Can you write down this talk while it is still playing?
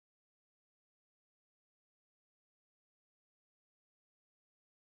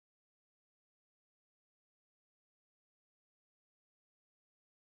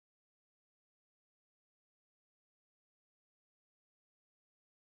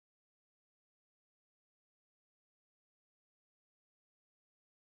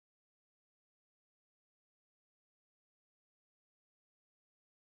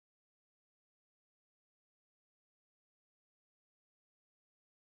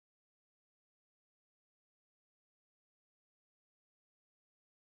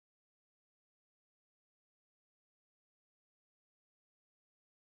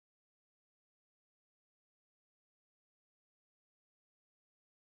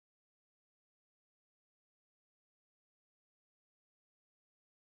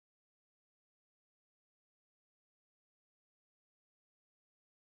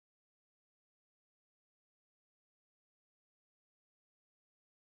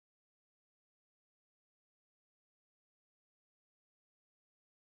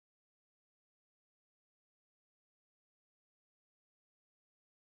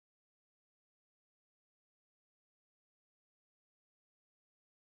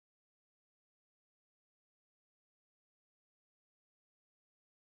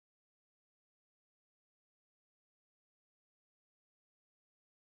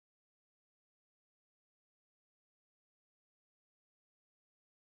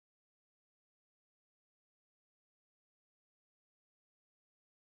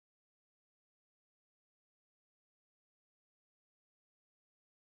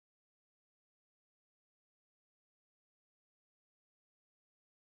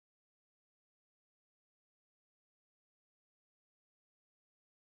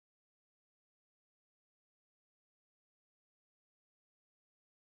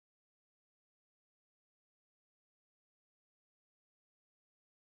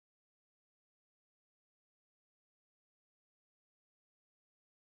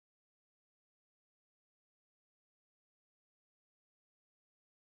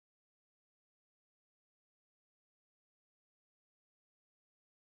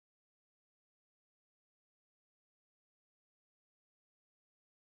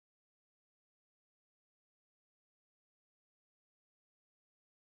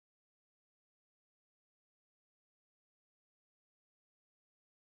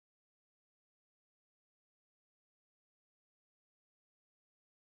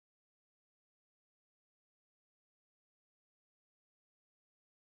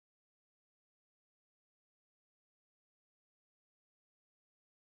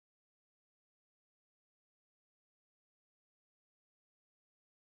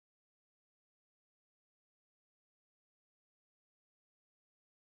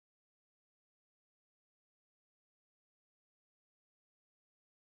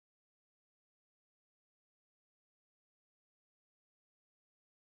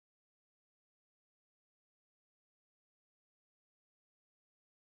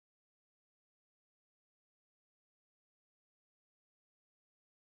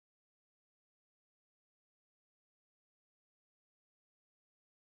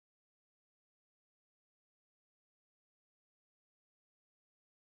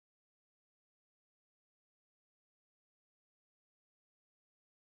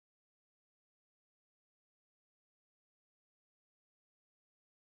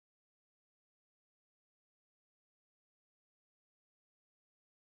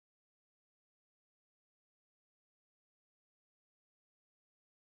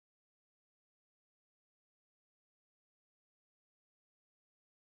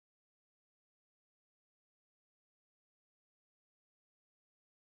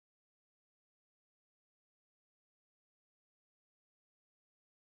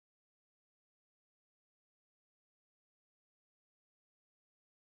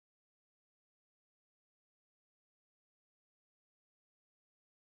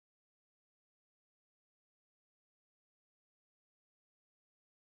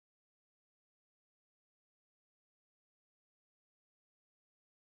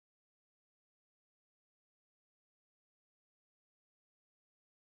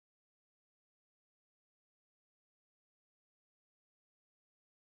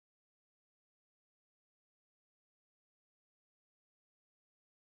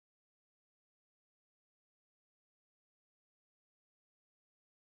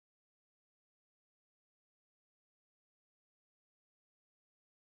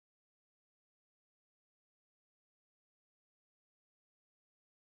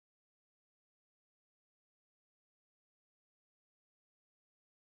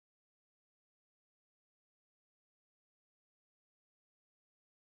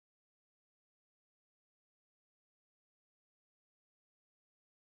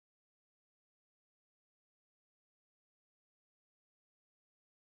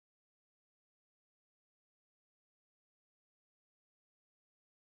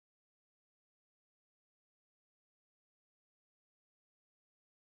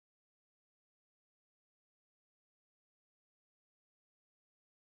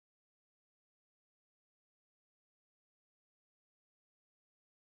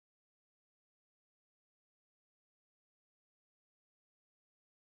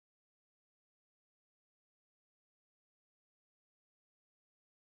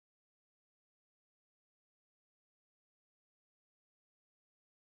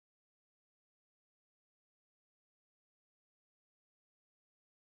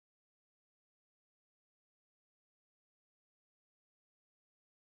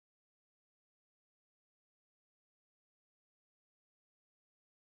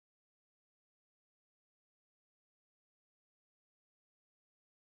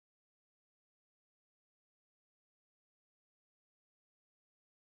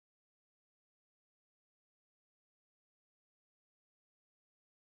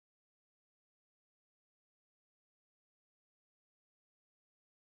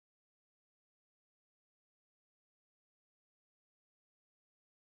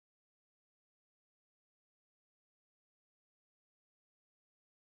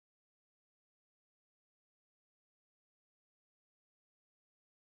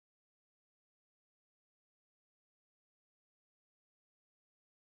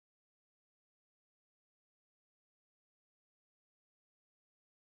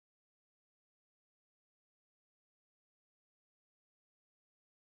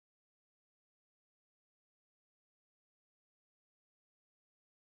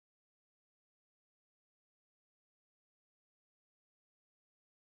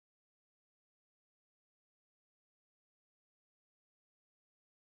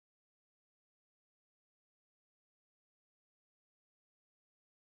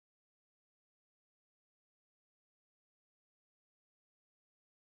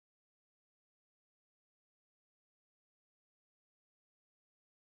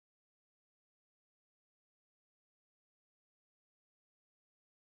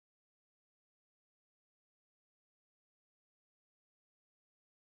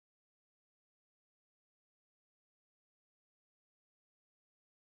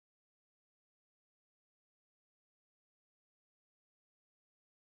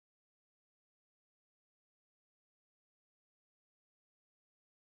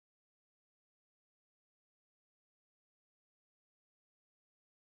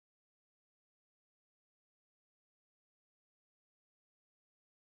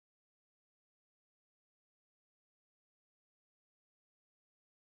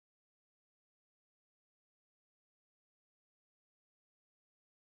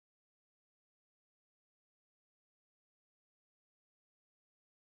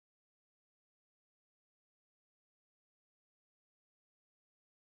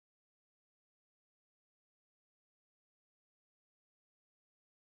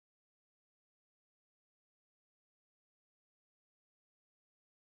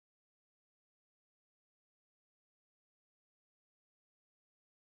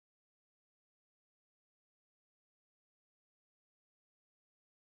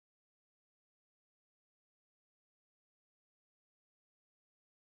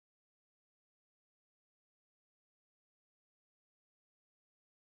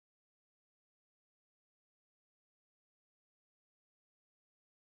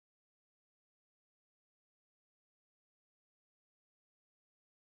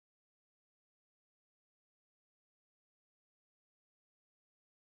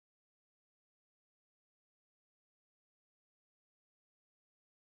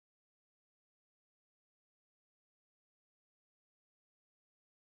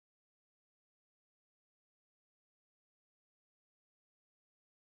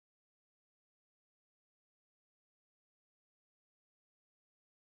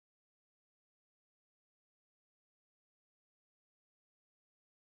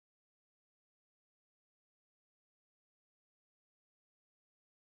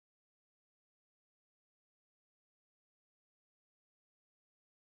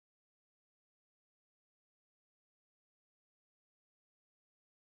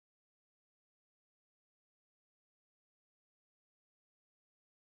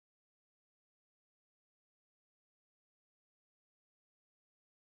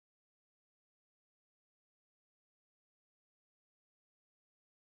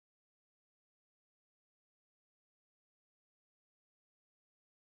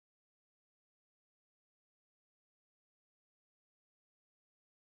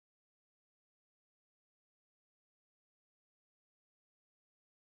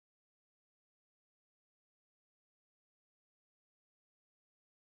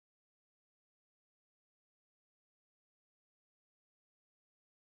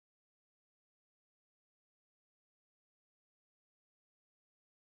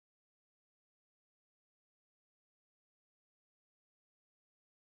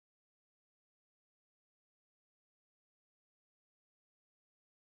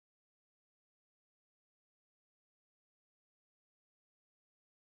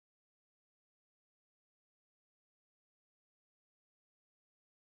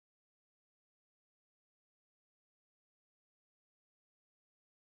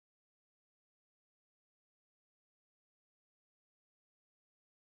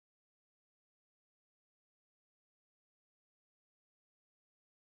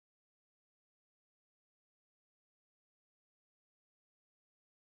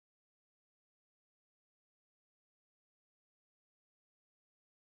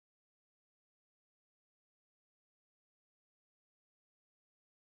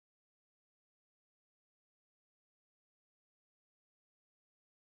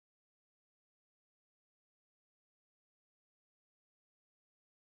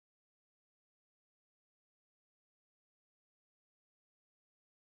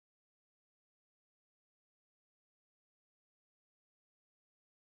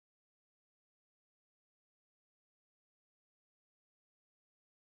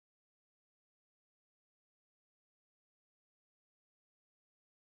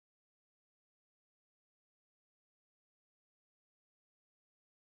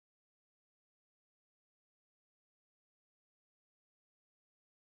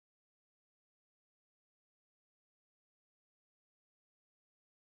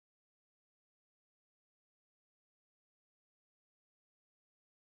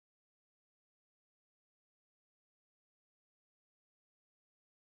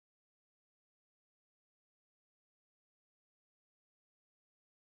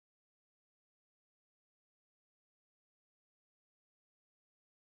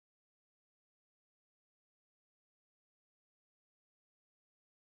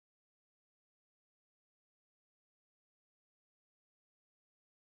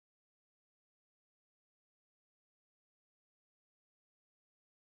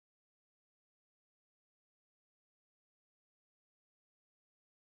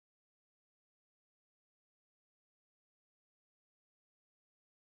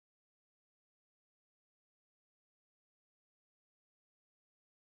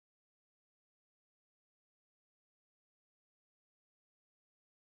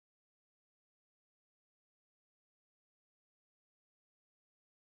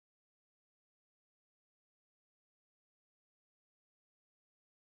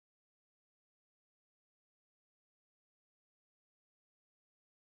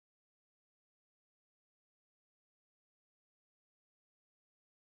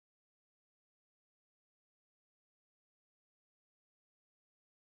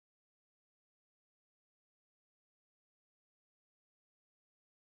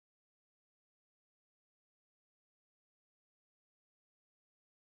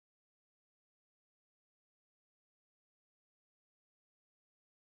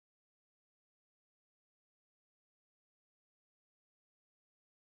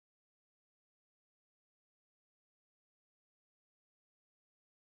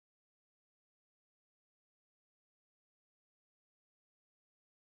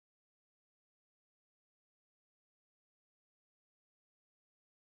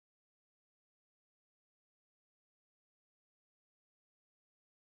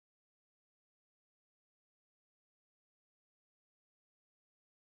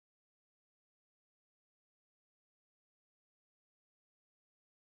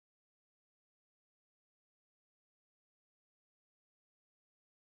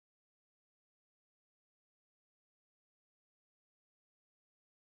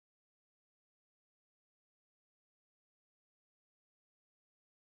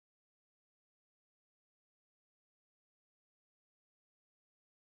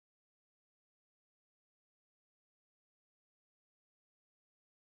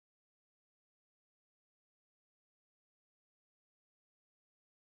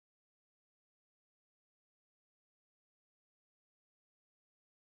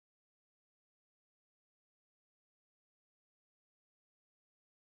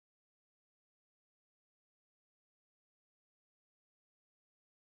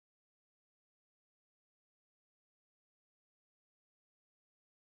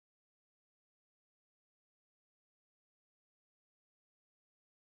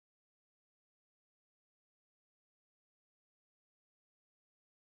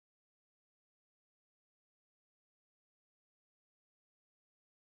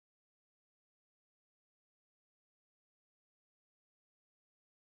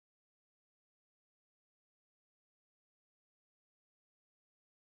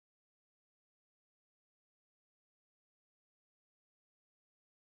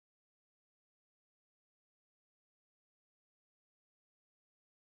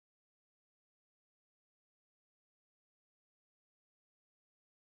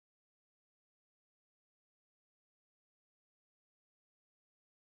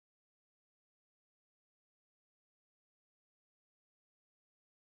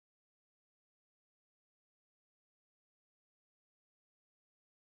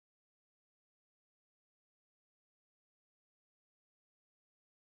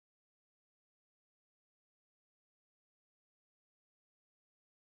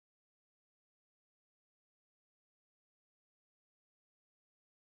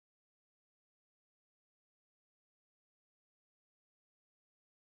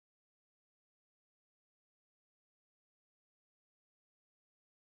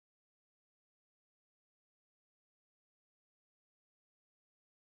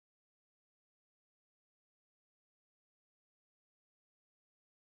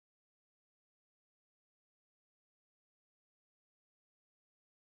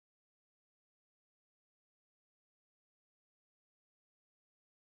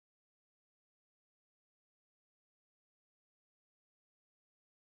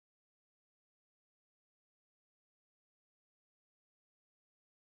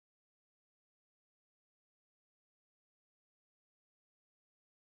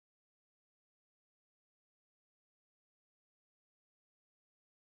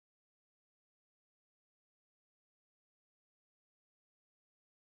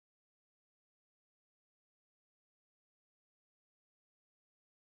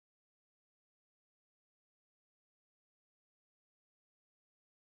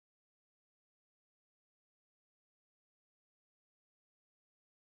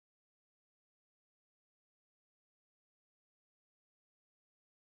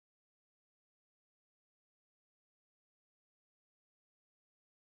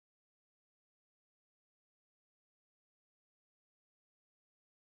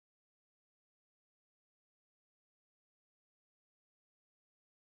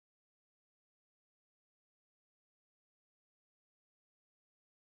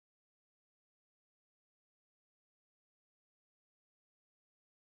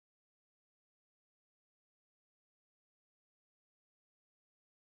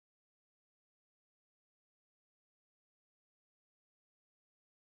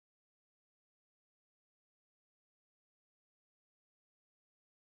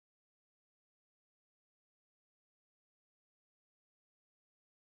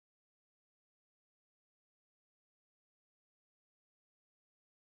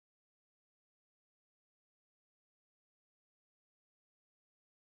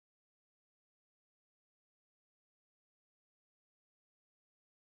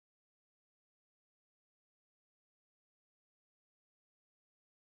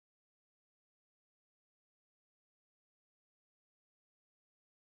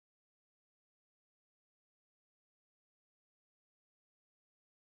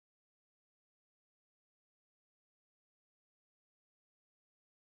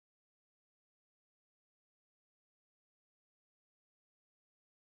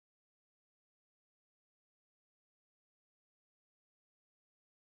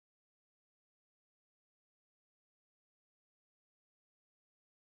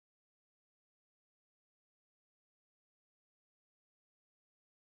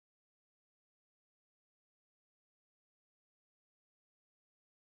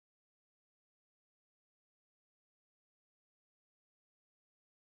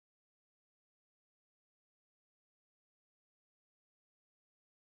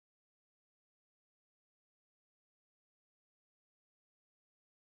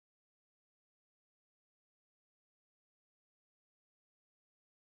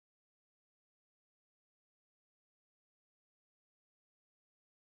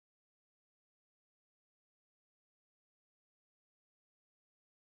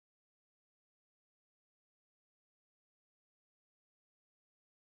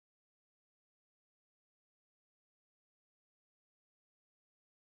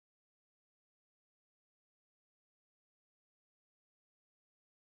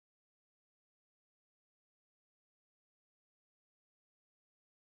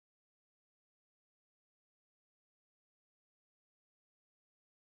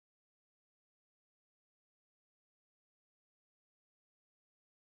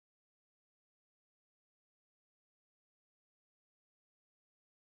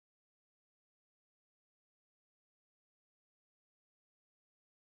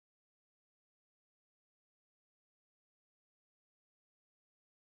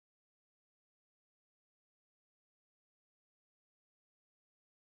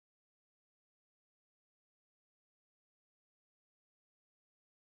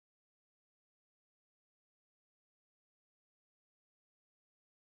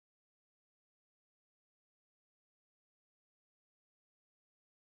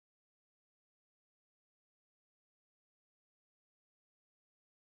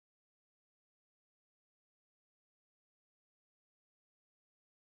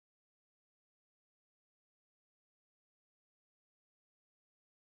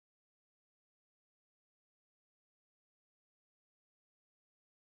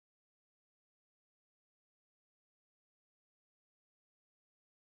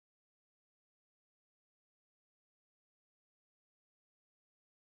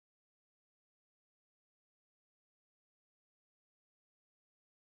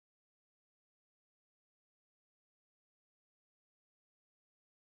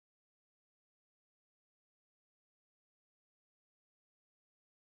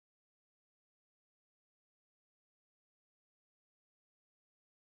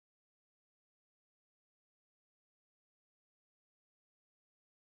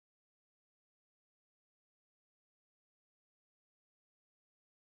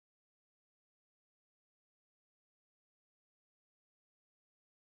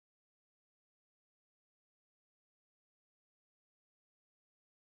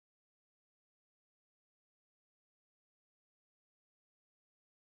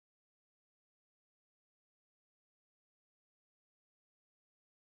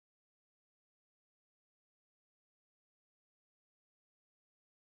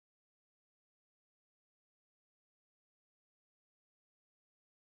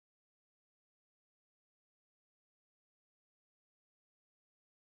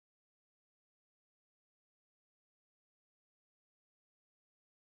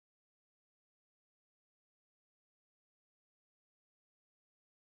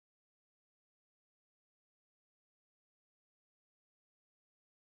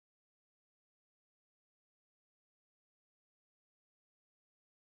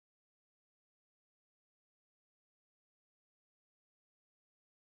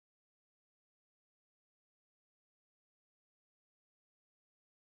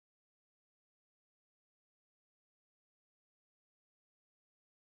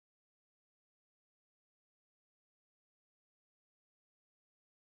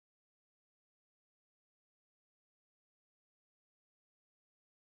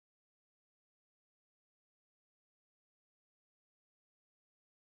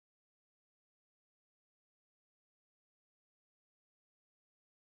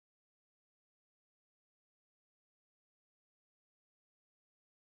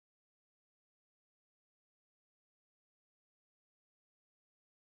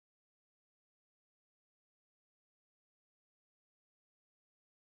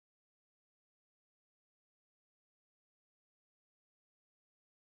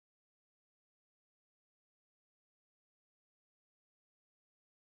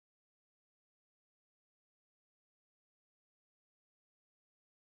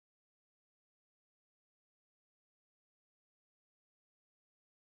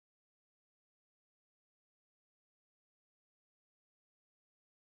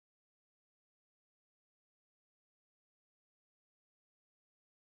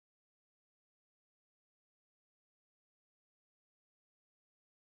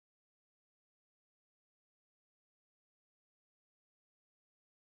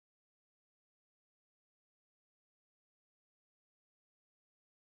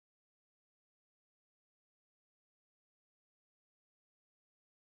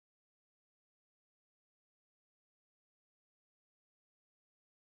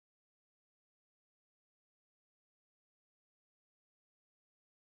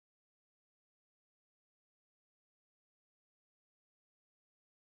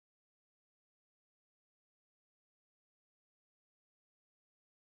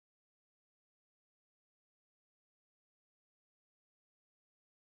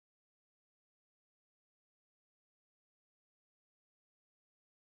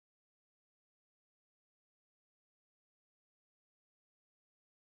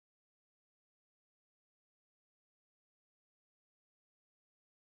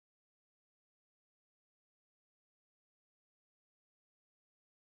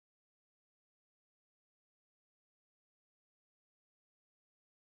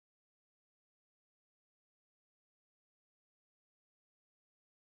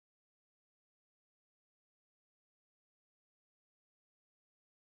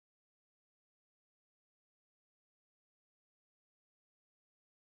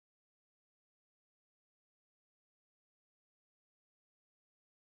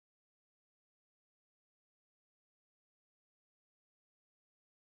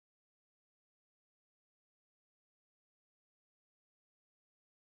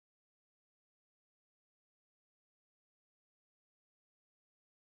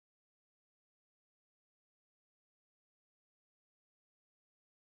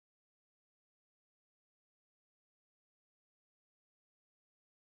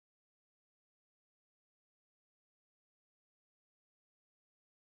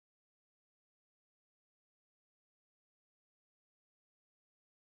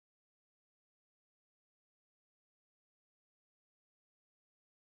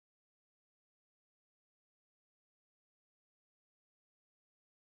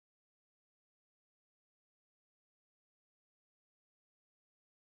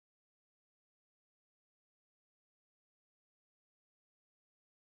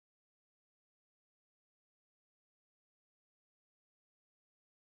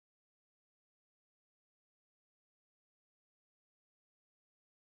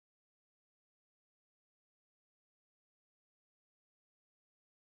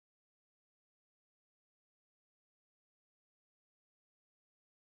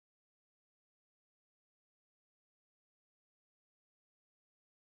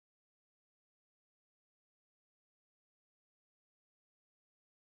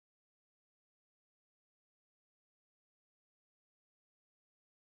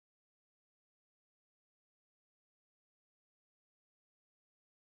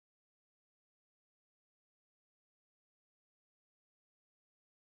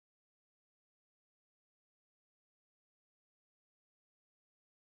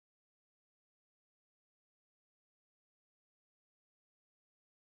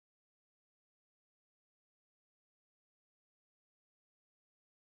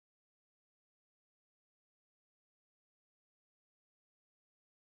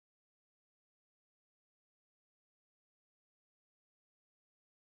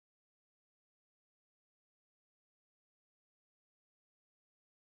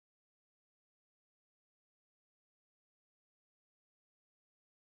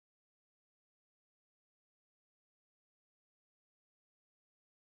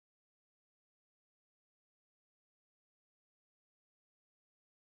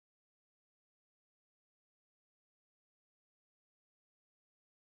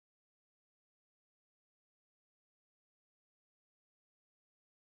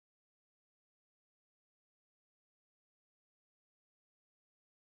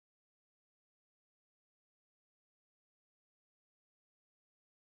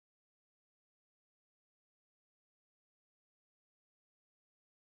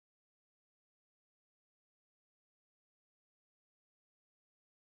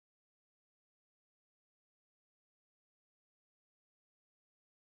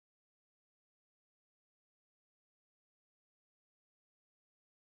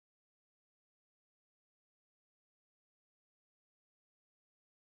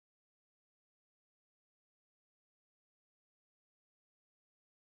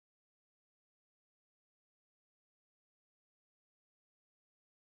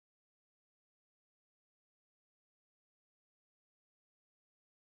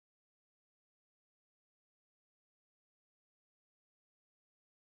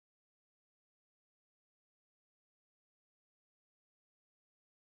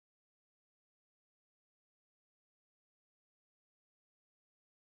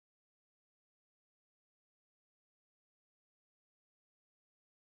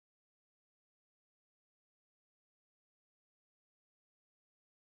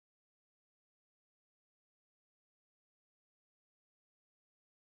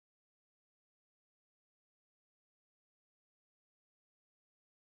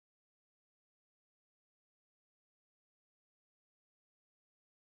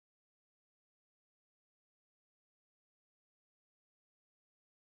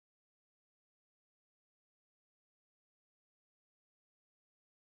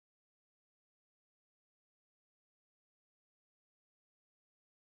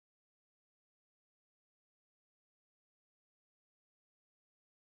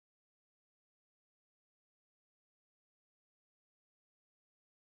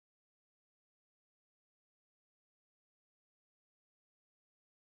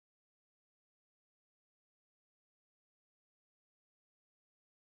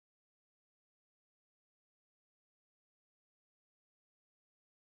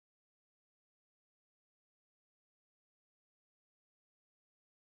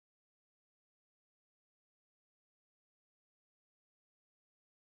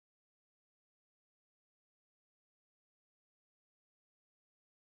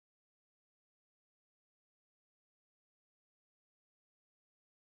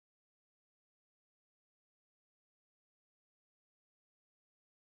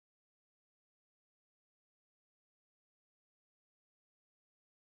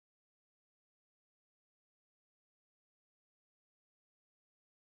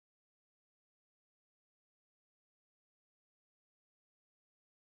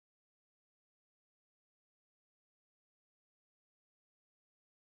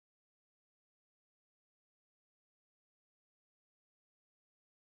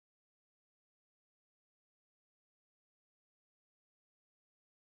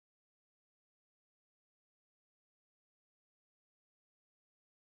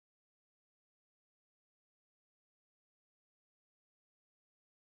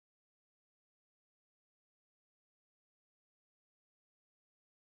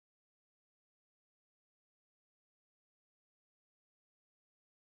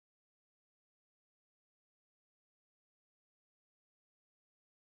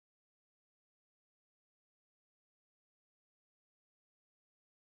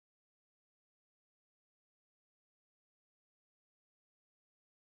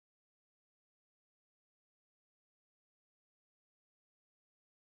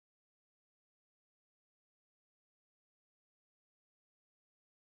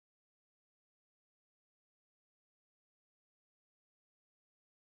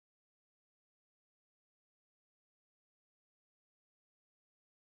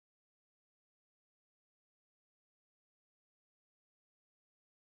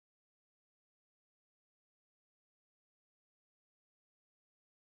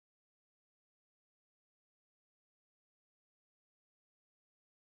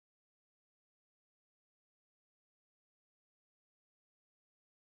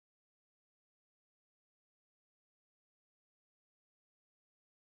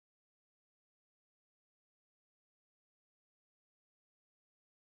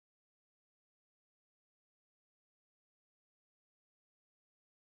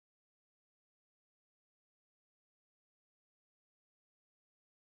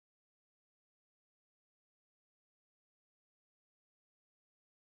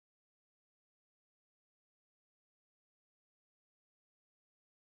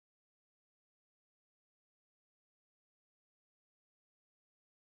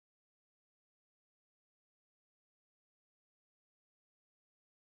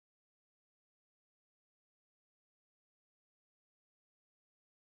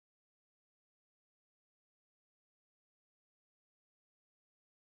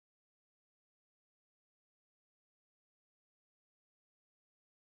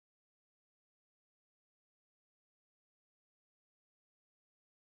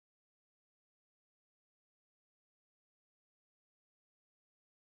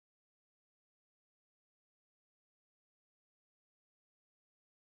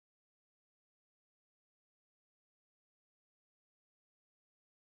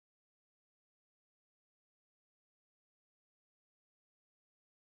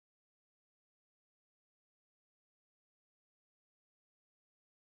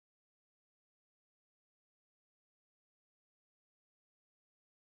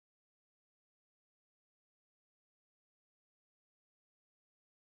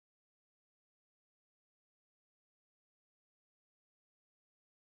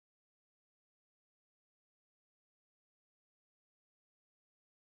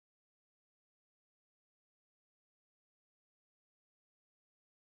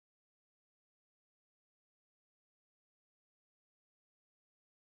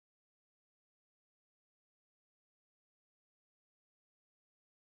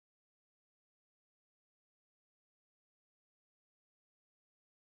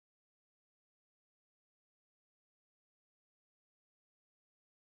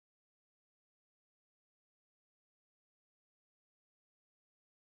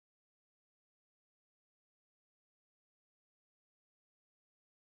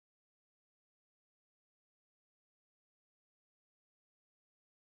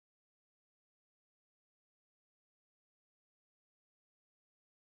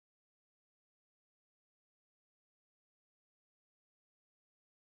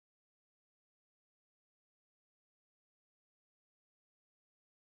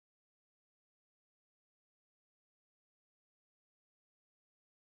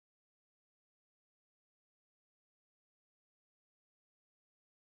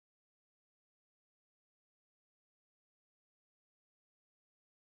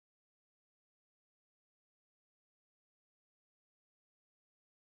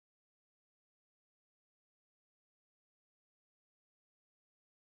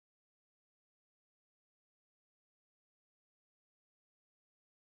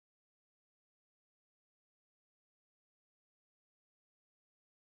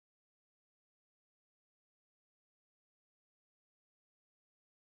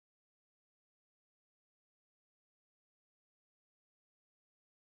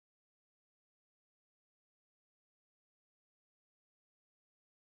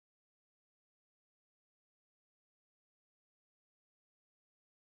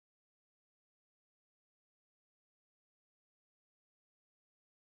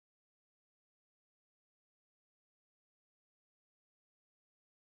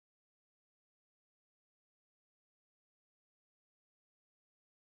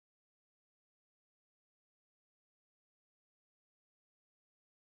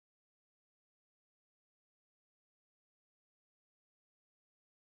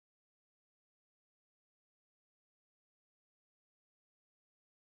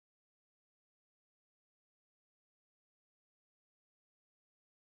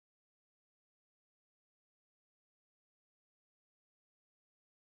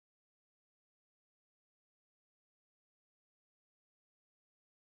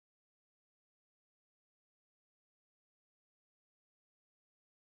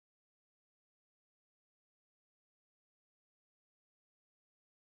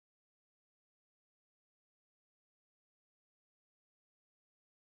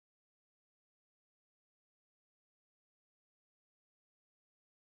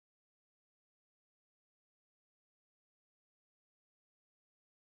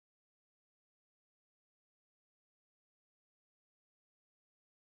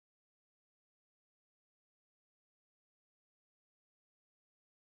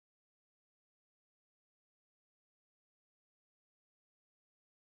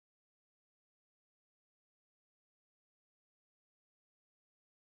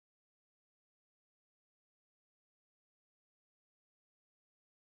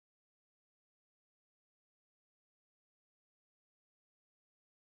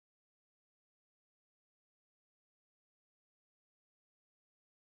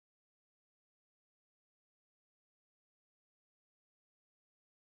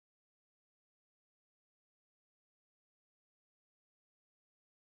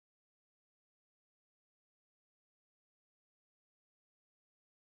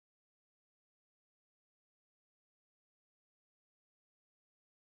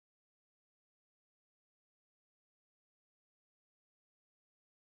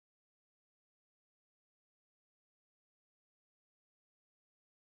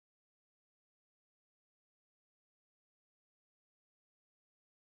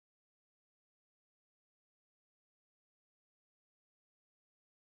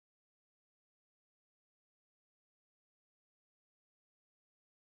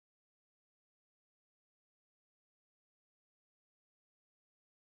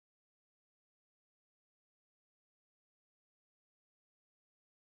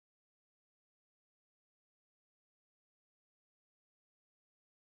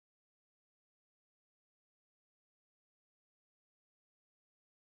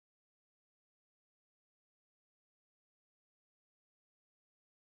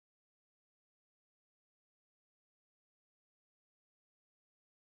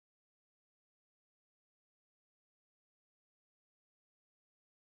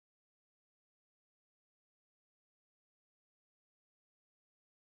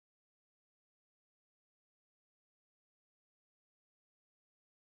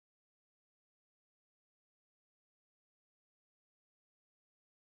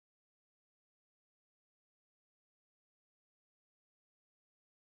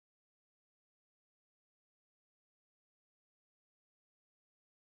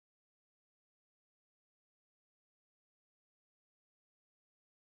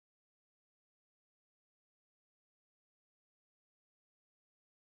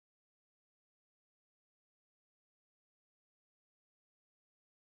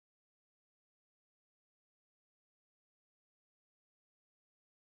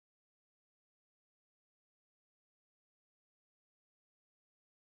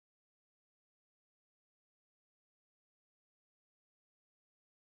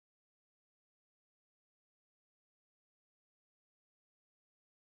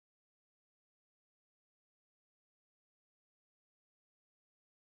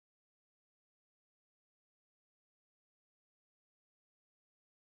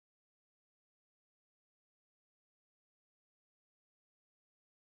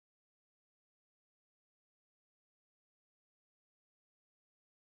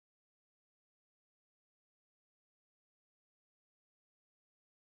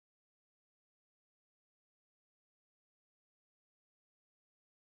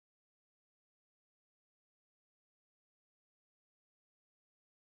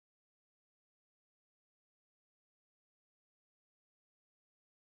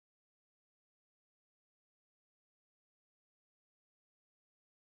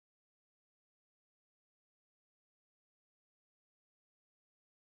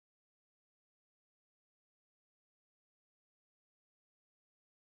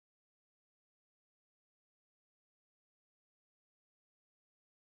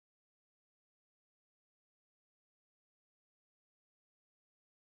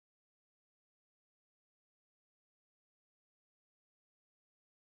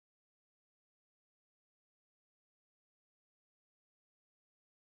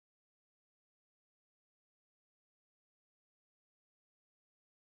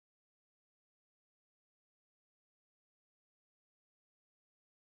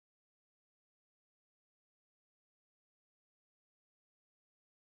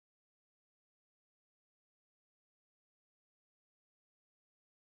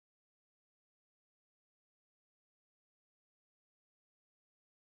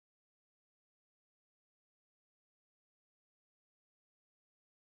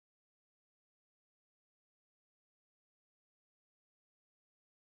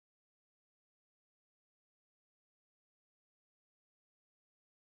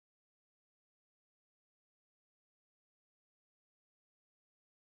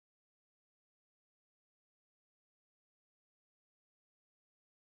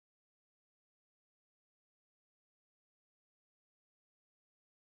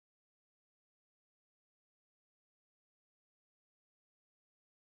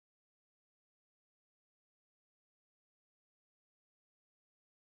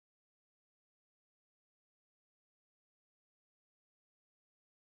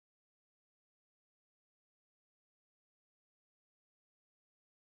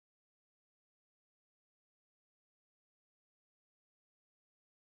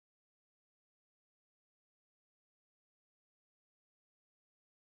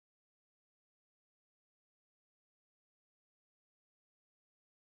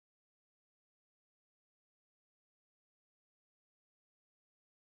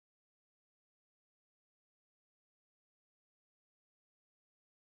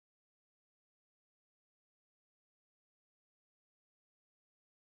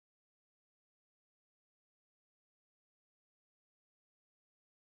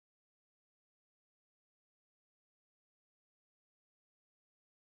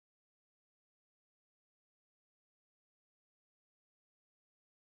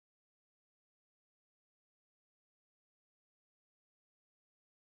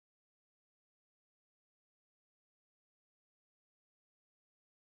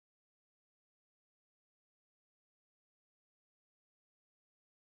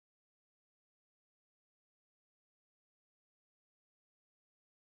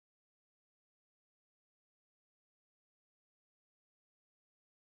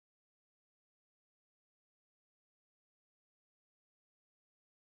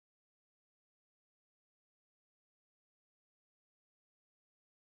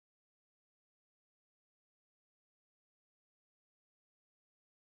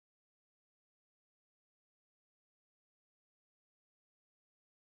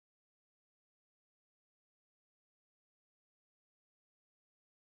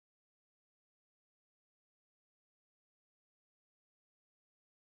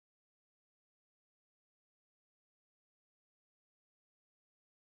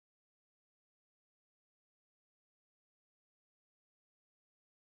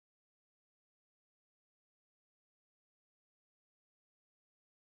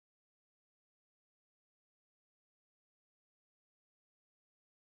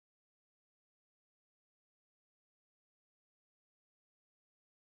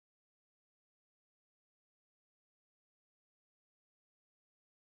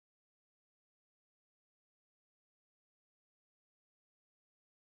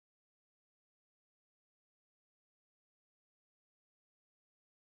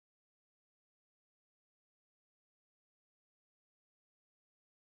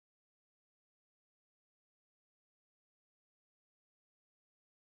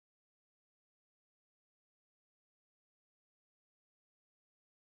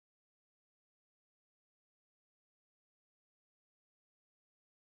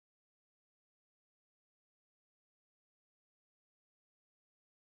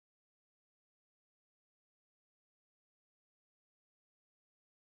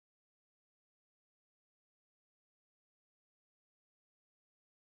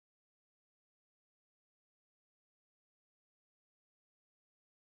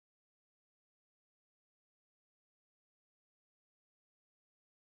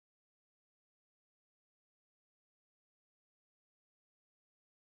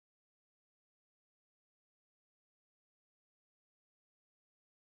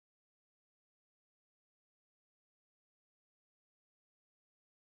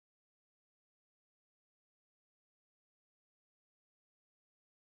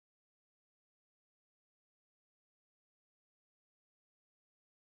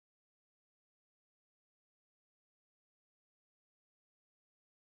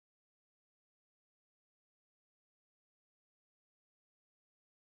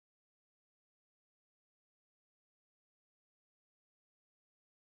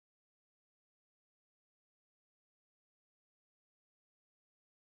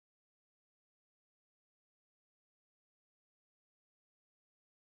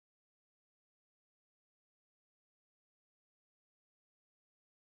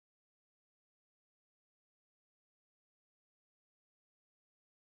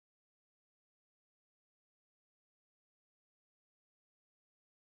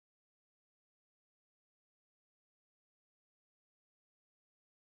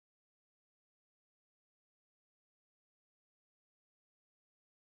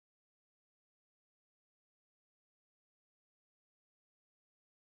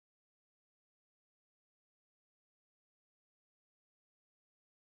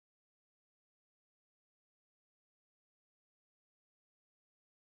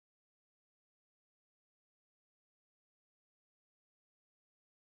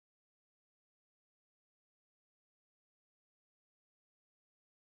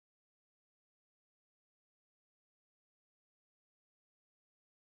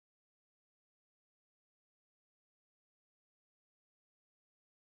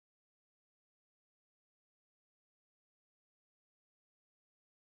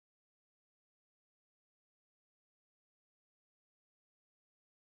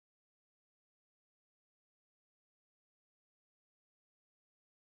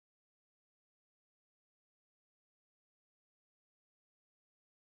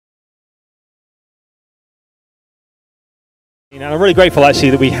And I'm really grateful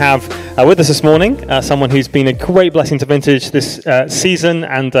actually that we have with us this morning someone who's been a great blessing to Vintage this season,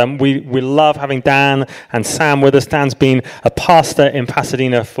 and we love having Dan and Sam with us. Dan's been a pastor in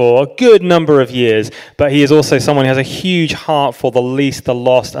Pasadena for a good number of years, but he is also someone who has a huge heart for the least, the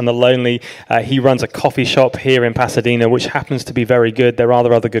lost, and the lonely. He runs a coffee shop here in Pasadena, which happens to be very good. There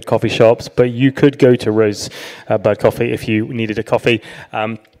are other good coffee shops, but you could go to Rosebud Coffee if you needed a coffee.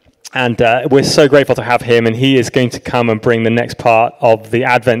 And we're so grateful to have him, and he is going to come and bring the next part of the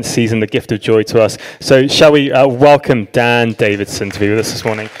Advent season, the gift of joy, to us. So shall we welcome Dan Davidson to be with us this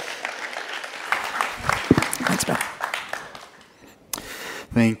morning. Thanks, Ben.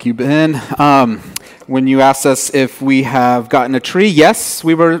 Thank you, Ben. When you asked us if we have gotten a tree, yes,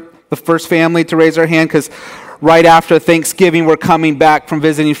 we were the first family to raise our hand because right after Thanksgiving, we're coming back from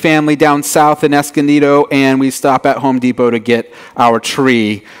visiting family down south in Escondido, and we stop at Home Depot to get our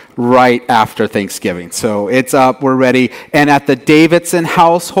tree right after Thanksgiving. So it's up, we're ready. And at the Davidson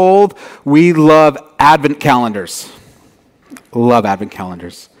household, we love Advent calendars. Love Advent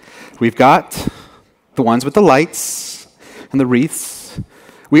calendars. We've got the ones with the lights and the wreaths.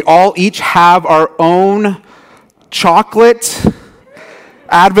 We all each have our own chocolate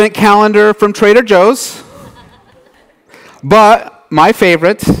Advent calendar from Trader Joe's. But my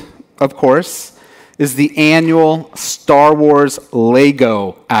favorite, of course, is the annual Star Wars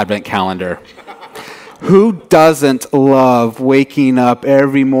Lego Advent Calendar. Who doesn't love waking up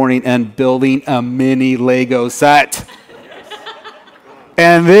every morning and building a mini Lego set?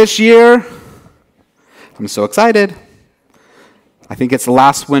 And this year, I'm so excited. I think it's the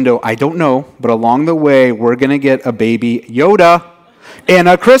last window. I don't know, but along the way, we're going to get a baby Yoda and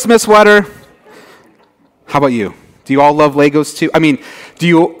a Christmas sweater. How about you? Do you all love Legos too? I mean, do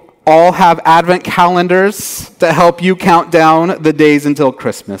you all have Advent calendars to help you count down the days until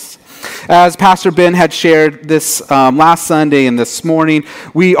Christmas? As Pastor Ben had shared this last Sunday and this morning,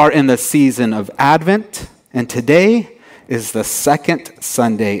 we are in the season of Advent, and today is the second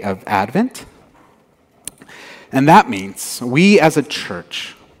Sunday of Advent. And that means we as a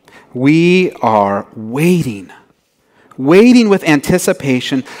church, we are waiting with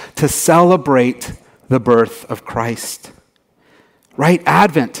anticipation to celebrate the birth of Christ. Right?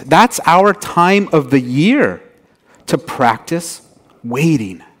 Advent, that's our time of the year to practice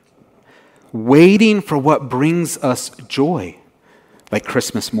waiting. Waiting for what brings us joy, like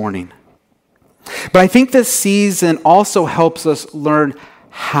Christmas morning. But I think this season also helps us learn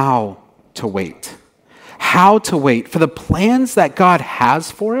how to wait. How to wait for the plans that God has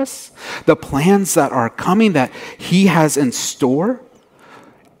for us, the plans that are coming that He has in store,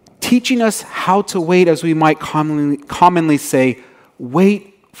 teaching us how to wait, as we might commonly say,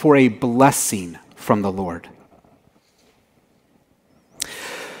 wait for a blessing from the Lord.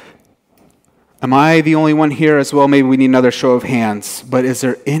 Am I the only one here as well? Maybe we need another show of hands. But is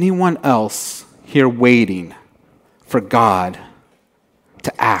there anyone else here waiting for God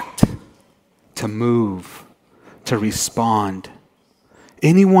to act, to move, to respond?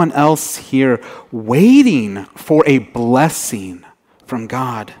 Anyone else here waiting for a blessing from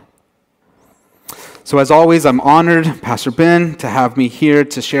God? So as always, I'm honored, Pastor Ben, to have me here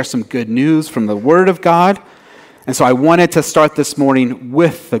to share some good news from the Word of God. And so I wanted to start this morning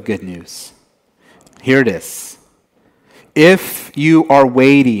with the good news. Here it is. If you are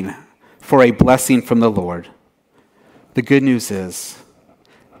waiting for a blessing from the Lord, the good news is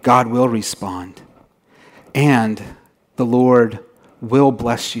God will respond, and the Lord will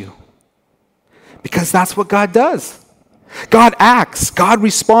bless you. Because that's what God does. God acts, God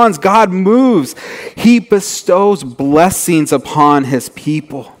responds, God moves. He bestows blessings upon His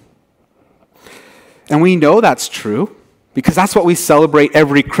people. And we know that's true because that's what we celebrate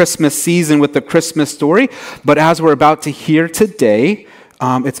every Christmas season with the Christmas story. But as we're about to hear today,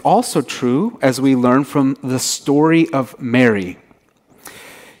 it's also true as we learn from the story of Mary.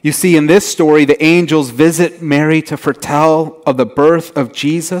 You see, in this story, the angels visit Mary to foretell of the birth of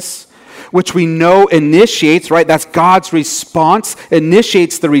Jesus, which we know initiates, right? That's God's response,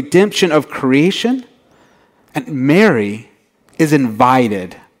 initiates the redemption of creation. And Mary is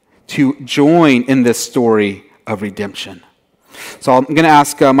invited to join in this story of redemption. So I'm going to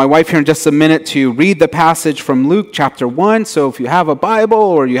ask my wife here in just a minute to read the passage from Luke chapter 1. So if you have a Bible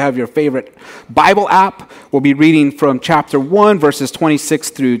or you have your favorite Bible app, we'll be reading from chapter 1, verses 26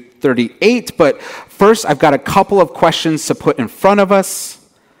 through 38. But first, I've got a couple of questions to put in front of us.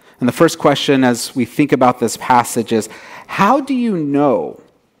 And the first question as we think about this passage is, how do you know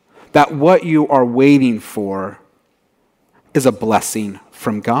that what you are waiting for is a blessing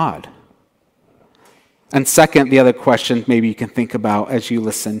from God? And second, the other question maybe you can think about as you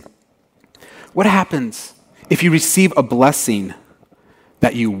listen. What happens if you receive a blessing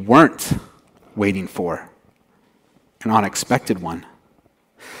that you weren't waiting for, an unexpected one.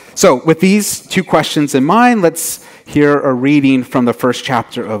 So with these two questions in mind, let's hear a reading from the first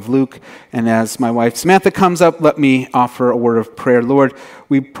chapter of Luke. And as my wife Samantha comes up, let me offer a word of prayer. Lord,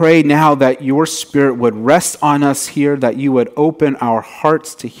 we pray now that your Spirit would rest on us here, that you would open our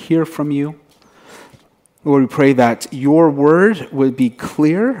hearts to hear from you. Lord, we pray that your word would be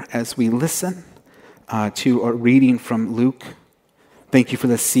clear as we listen to a reading from Luke. Thank you for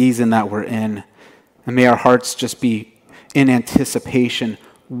the season that we're in. And may our hearts just be in anticipation,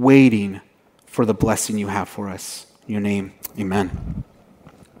 waiting for the blessing you have for us. In your name, amen.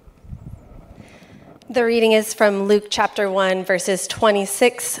 The reading is from Luke chapter 1, verses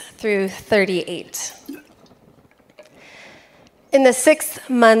 26 through 38. In the 6th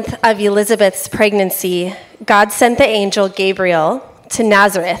month of Elizabeth's pregnancy, God sent the angel Gabriel to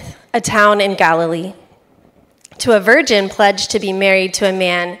Nazareth, a town in Galilee, to a virgin pledged to be married to a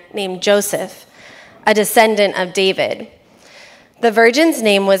man named Joseph, a descendant of David. The virgin's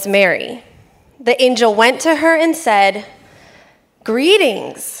name was Mary. The angel went to her and said,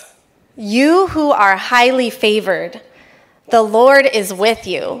 "Greetings, you who are highly favored. The Lord is with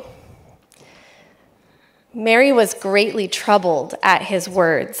you." Mary was greatly troubled at his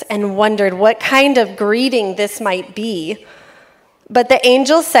words and wondered what kind of greeting this might be. But the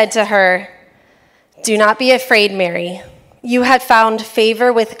angel said to her, "Do not be afraid, Mary. You have found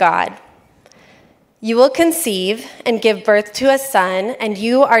favor with God. You will conceive and give birth to a son, and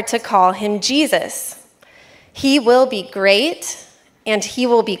you are to call him Jesus. He will be great, and he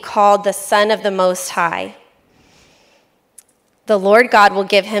will be called the Son of the Most High. The Lord God will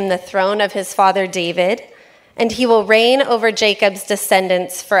give him the throne of his father David, and he will reign over Jacob's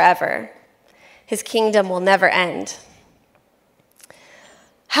descendants forever. His kingdom will never end."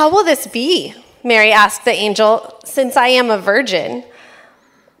 "How will this be?" Mary asked the angel, "since I am a virgin?"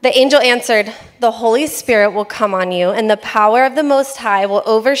 The angel answered, "The Holy Spirit will come on you, and the power of the Most High will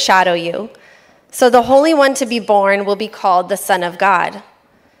overshadow you. So the Holy One to be born will be called the Son of God.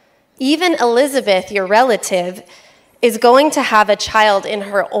 Even Elizabeth, your relative, is going to have a child in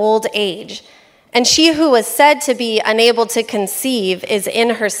her old age, and she who was said to be unable to conceive is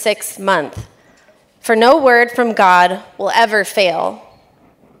in her 6th month. For no word from God will ever fail."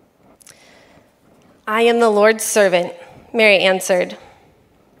 "I am the Lord's servant," Mary answered.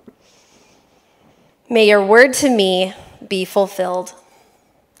 "May your word to me be fulfilled."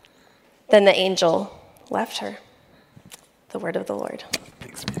 Then the angel left her. The word of the Lord.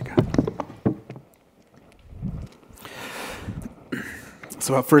 Thanks be to God.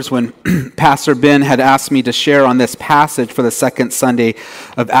 So at first, when Pastor Ben had asked me to share on this passage for the second Sunday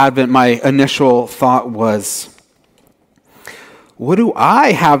of Advent, my initial thought was, what do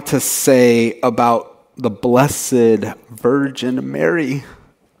I have to say about the Blessed Virgin Mary?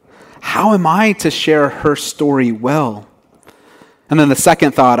 How am I to share her story well? And then the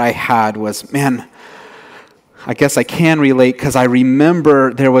second thought I had was, man, I guess I can relate because I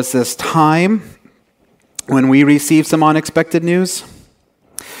remember there was this time when we received some unexpected news.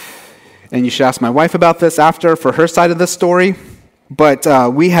 And you should ask my wife about this after for her side of the story. But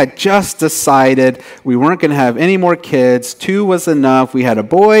we had just decided we weren't going to have any more kids. 2 was enough. We had a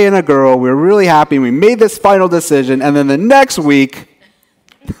boy and a girl. We were really happy. We made this final decision. And then the next week,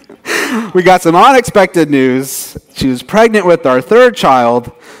 we got some unexpected news. She was pregnant with our 3rd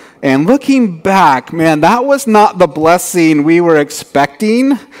child. And looking back, man, that was not the blessing we were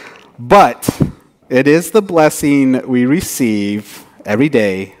expecting. But it is the blessing we receive every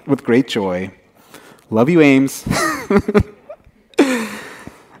day with great joy. Love you, Ames.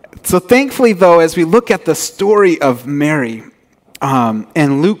 So thankfully, though, as we look at the story of Mary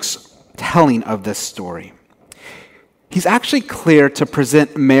and Luke's telling of this story, he's actually clear to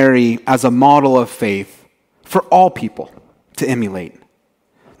present Mary as a model of faith for all people to emulate,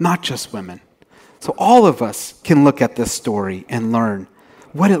 not just women. So all of us can look at this story and learn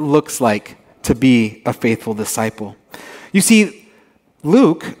what it looks like to be a faithful disciple. You see,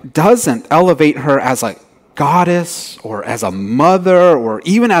 Luke doesn't elevate her as a goddess or as a mother or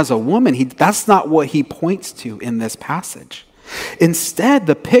even as a woman. That's not what he points to in this passage. Instead,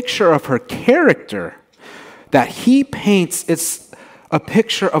 the picture of her character that he paints is a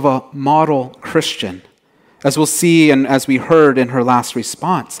picture of a model Christian. As we'll see and as we heard in her last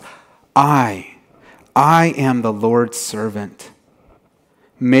response, I am the Lord's servant.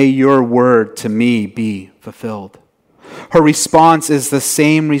 May your word to me be fulfilled. Her response is the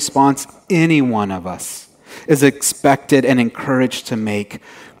same response any one of us is expected and encouraged to make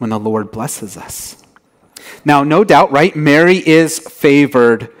when the Lord blesses us. Now, no doubt, right? Mary is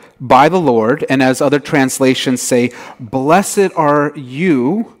favored by the Lord, and as other translations say, blessed are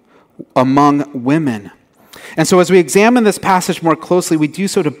you among women. And so as we examine this passage more closely, we do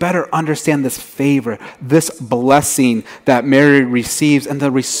so to better understand this favor, this blessing that Mary receives, and the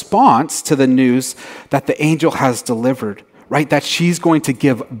response to the news that the angel has delivered, right? That she's going to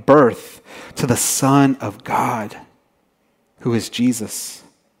give birth to the Son of God, who is Jesus.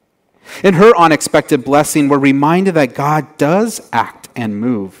 In her unexpected blessing, we're reminded that God does act and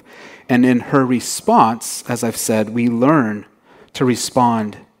move. And in her response, as I've said, we learn to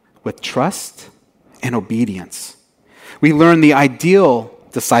respond with trust and obedience. We learn the ideal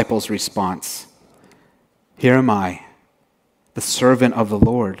disciple's response. Here am I, the servant of the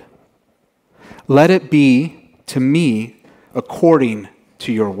Lord. Let it be to me according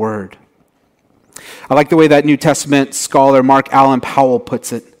to your word. I like the way that New Testament scholar Mark Allen Powell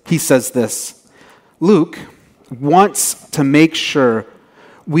puts it. He says this: Luke wants to make sure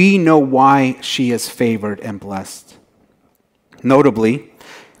we know why she is favored and blessed. Notably,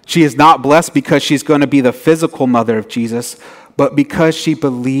 she is not blessed because she's going to be the physical mother of Jesus, but because she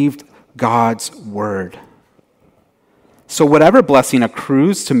believed God's word. So whatever blessing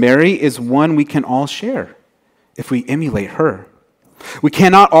accrues to Mary is one we can all share if we emulate her. We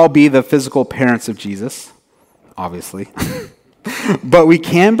cannot all be the physical parents of Jesus, obviously, but we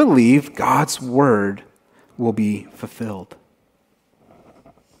can believe God's word will be fulfilled.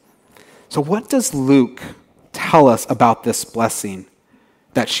 So what does Luke tell us about this blessing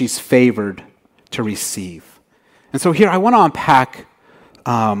that she's favored to receive? And so here I want to unpack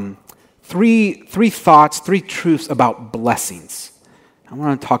three thoughts, three truths about blessings. I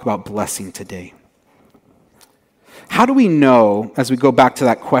want to talk about blessing today. How do we know, as we go back to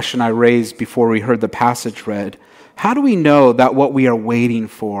that question I raised before we heard the passage read, how do we know that what we are waiting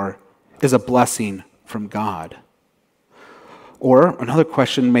for is a blessing from God? Or another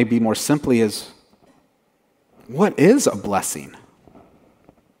question, maybe more simply, is what is a blessing?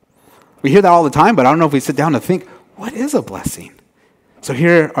 We hear that all the time, but I don't know if we sit down to think, what is a blessing? So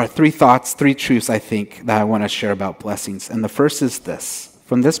here are three thoughts, three truths, I think, that I want to share about blessings. And the first is this,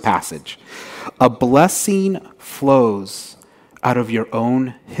 from this passage: a blessing flows out of your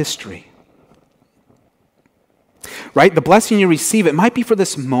own history. Right? The blessing you receive, it might be for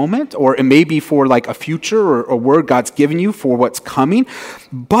this moment, or it may be for like a future or a word God's given you for what's coming.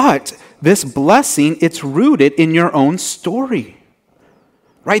 But this blessing, it's rooted in your own story.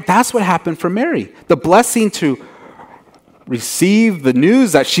 Right? That's what happened for Mary. The blessing to receive the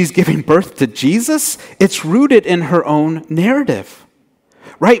news that she's giving birth to Jesus, it's rooted in her own narrative.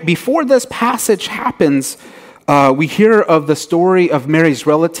 Right? Before this passage happens, we hear of the story of Mary's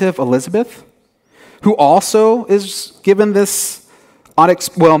relative, Elizabeth, who also is given this,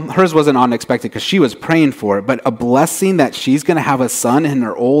 hers wasn't unexpected because she was praying for it, but a blessing that she's going to have a son in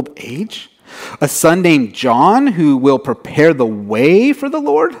her old age, a son named John who will prepare the way for the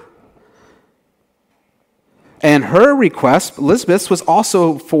Lord. And her request, Elizabeth's, was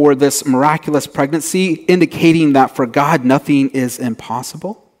also for this miraculous pregnancy, indicating that for God nothing is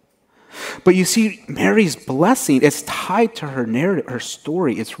impossible. But you see, Mary's blessing is tied to her narrative, her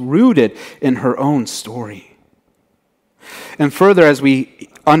story. It's rooted in her own story. And further, as we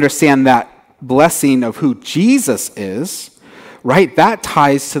understand that blessing of who Jesus is, right, that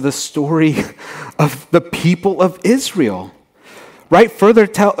ties to the story of the people of Israel. Right, further,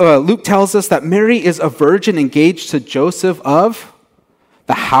 Luke tells us that Mary is a virgin engaged to Joseph of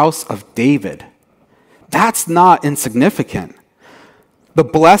the house of David. That's not insignificant. The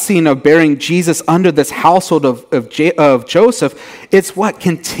blessing of bearing Jesus under this household of Joseph, it's what?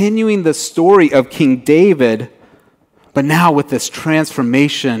 Continuing the story of King David, but now with this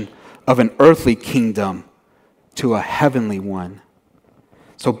transformation of an earthly kingdom to a heavenly one.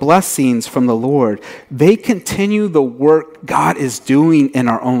 So blessings from the Lord, they continue the work God is doing in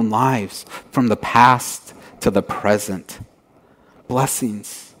our own lives, from the past to the present.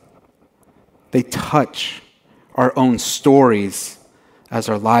 Blessings, they touch our own stories as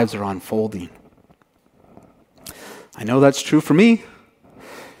our lives are unfolding. I know that's true for me.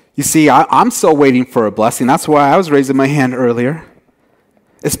 You see, I'm still waiting for a blessing. That's why I was raising my hand earlier.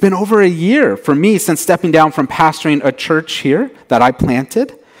 It's been over a year for me since stepping down from pastoring a church here that I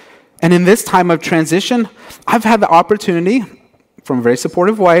planted. And in this time of transition, I've had the opportunity from a very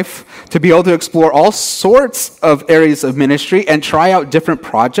supportive wife to be able to explore all sorts of areas of ministry and try out different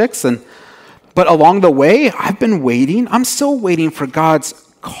projects. But along the way, I've been waiting. I'm still waiting for God's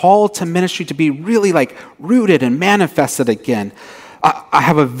call to ministry to be really like rooted and manifested again. I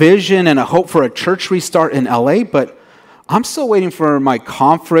have a vision and a hope for a church restart in LA, but I'm still waiting for my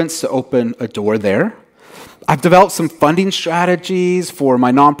conference to open a door there. I've developed some funding strategies for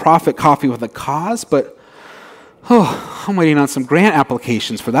my nonprofit Coffee with a Cause, but I'm waiting on some grant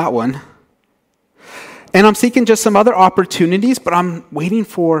applications for that one. And I'm seeking just some other opportunities, but I'm waiting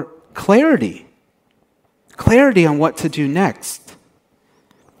for clarity. Clarity on what to do next.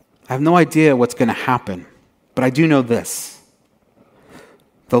 I have no idea what's going to happen, but I do know this.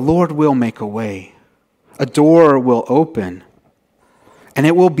 The Lord will make a way. A door will open, and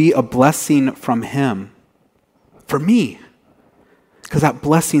it will be a blessing from Him for me, because that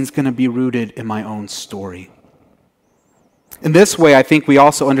blessing is going to be rooted in my own story. In this way, I think we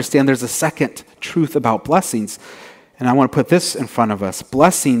also understand there's a second truth about blessings, and I want to put this in front of us.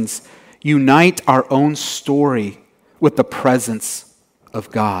 Blessings unite our own story with the presence of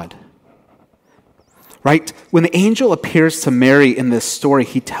God. Right? When the angel appears to Mary in this story,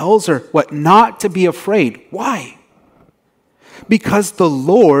 he tells her what not to be afraid. Why? Because the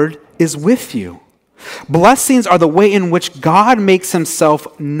Lord is with you. Blessings are the way in which God makes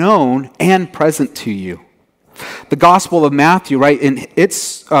himself known and present to you. The Gospel of Matthew, right, in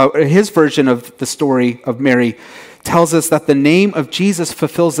his version of the story of Mary, tells us that the name of Jesus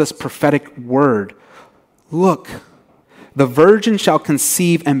fulfills this prophetic word. Look, the virgin shall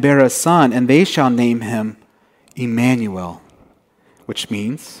conceive and bear a son, and they shall name him Emmanuel, which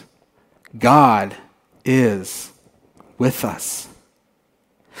means God is with us.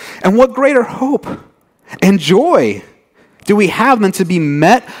 And what greater hope and joy do we have than to be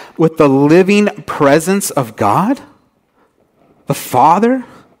met with the living presence of God, the Father,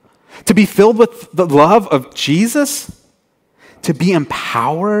 to be filled with the love of Jesus, to be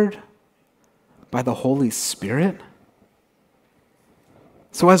empowered by the Holy Spirit?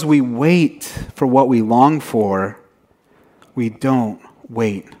 So as we wait for what we long for, we don't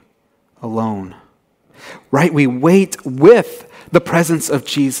wait alone. Right? We wait with the presence of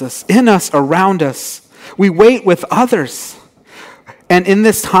Jesus in us, around us. We wait with others. And in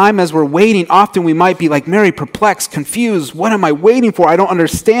this time, as we're waiting, often we might be like Mary, perplexed, confused. What am I waiting for? I don't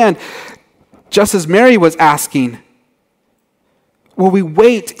understand. Just as Mary was asking, will we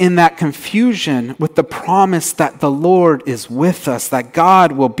wait in that confusion with the promise that the Lord is with us, that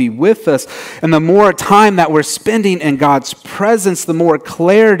God will be with us? And the more time that we're spending in God's presence, the more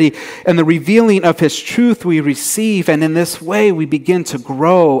clarity and the revealing of His truth we receive. And in this way, we begin to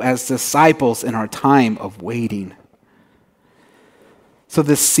grow as disciples in our time of waiting. So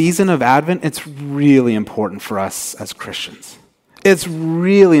this season of Advent, it's really important for us as Christians. It's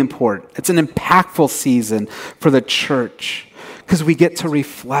really important. It's an impactful season for the church, because we get to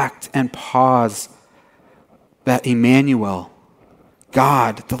reflect and pause that Emmanuel,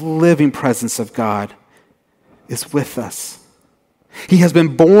 God, the living presence of God, is with us. He has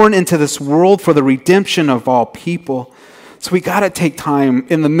been born into this world for the redemption of all people. So we got to take time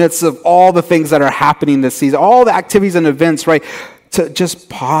in the midst of all the things that are happening this season, all the activities and events, right, to just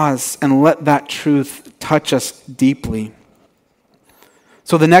pause and let that truth touch us deeply.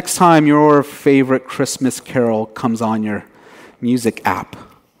 So the next time your favorite Christmas carol comes on your music app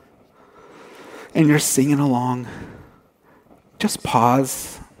and you're singing along, just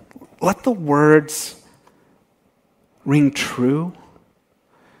pause. Let the words ring true.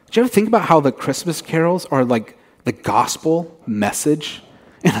 Do you ever think about how the Christmas carols are like the gospel message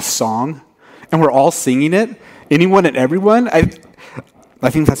in a song, and we're all singing it, anyone and everyone? I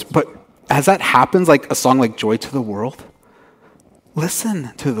think but as that happens, like a song like Joy to the World,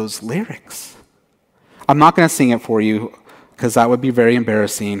 listen to those lyrics. I'm not going to sing it for you, because that would be very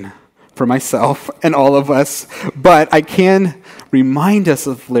embarrassing for myself and all of us. But I can remind us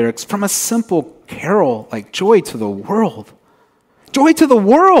of lyrics from a simple carol like Joy to the World. Joy to the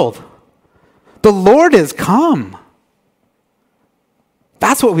world. The Lord is come.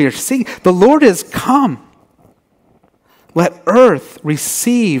 That's what we are singing. The Lord is come. Let earth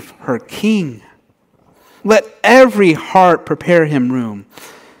receive her King. Let every heart prepare him room,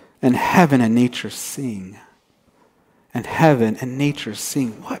 and heaven and nature sing. And heaven and nature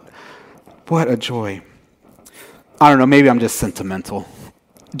sing. What a joy. I don't know, maybe I'm just sentimental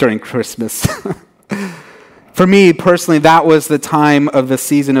during Christmas. For me personally, that was the time of the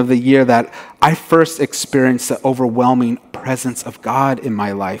season of the year that I first experienced the overwhelming presence of God in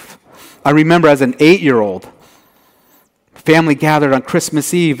my life. I remember as an 8-year-old, family gathered on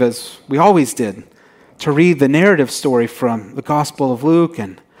Christmas Eve, as we always did, to read the narrative story from the Gospel of Luke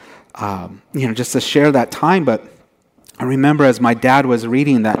and just to share that time. But I remember as my dad was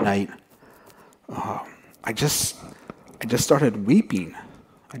reading that night, I just started weeping.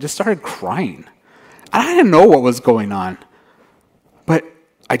 I just started crying. And I didn't know what was going on, but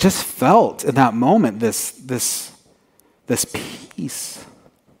I just felt in that moment this peace.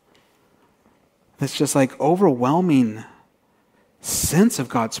 this just like overwhelming sense of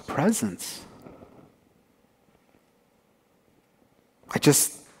God's presence. I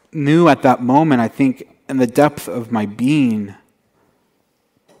just knew at that moment, I think, in the depth of my being,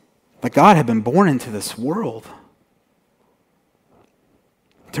 that God had been born into this world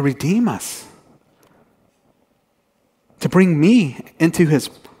to redeem us, to bring me into his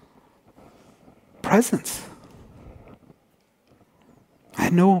presence. I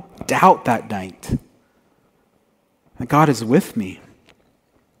had no doubt that night that God is with me.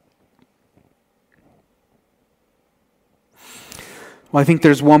 Well, I think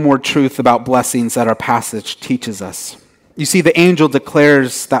there's one more truth about blessings that our passage teaches us. You see, the angel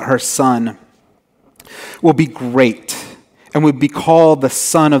declares that her son will be great and will be called the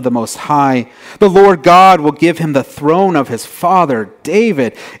Son of the Most High. The Lord God will give him the throne of his father,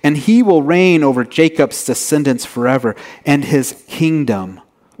 David, and he will reign over Jacob's descendants forever, and his kingdom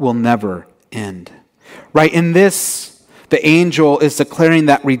will never end. Right? In this, the angel is declaring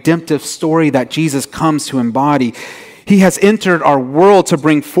that redemptive story that Jesus comes to embody. He has entered our world to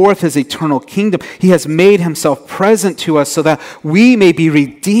bring forth his eternal kingdom. He has made himself present to us so that we may be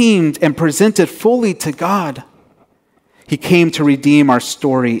redeemed and presented fully to God. He came to redeem our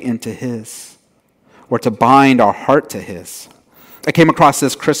story into his, or to bind our heart to his. I came across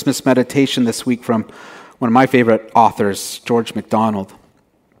this Christmas meditation this week from one of my favorite authors, George MacDonald.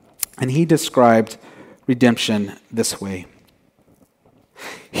 And he described redemption this way.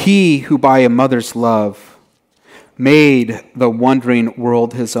 He who by a mother's love made the wondering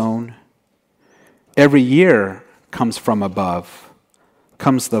world his own, every year comes from above,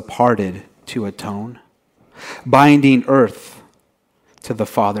 comes the parted to atone, binding earth to the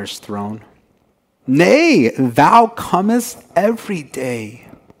Father's throne. Nay, thou comest every day.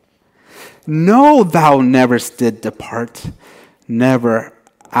 No, thou never did depart, never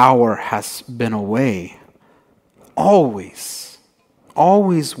hour hast been away. Always,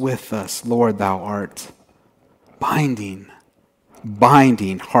 always with us, Lord, thou art, binding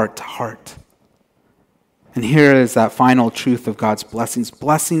heart to heart. And here is that final truth of God's blessings.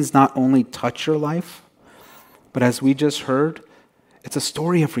 Blessings not only touch your life, but as we just heard, it's a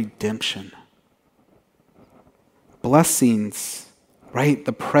story of redemption. Blessings, right?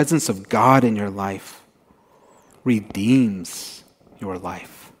 The presence of God in your life redeems your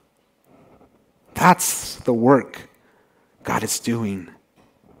life. That's the work God is doing.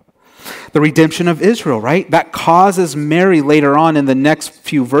 The redemption of Israel, right? That causes Mary later on in the next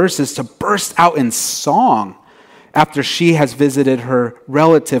few verses to burst out in song after she has visited her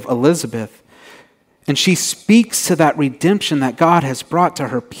relative Elizabeth. And she speaks to that redemption that God has brought to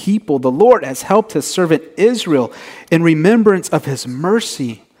her people. The Lord has helped his servant Israel in remembrance of his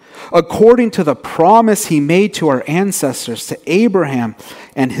mercy, according to the promise he made to our ancestors, to Abraham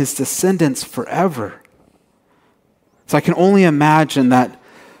and his descendants forever. So I can only imagine that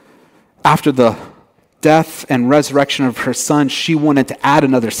after the death and resurrection of her son, she wanted to add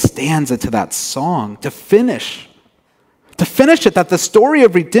another stanza to that song to finish it, that the story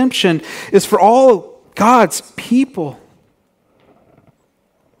of redemption is for all God's people.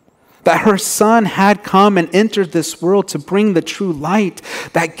 That her son had come and entered this world to bring the true light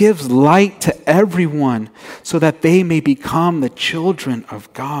that gives light to everyone so that they may become the children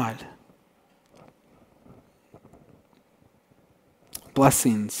of God.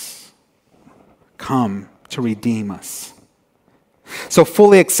 Blessings come to redeem us. So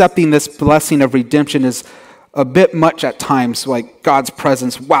fully accepting this blessing of redemption is a bit much at times, like God's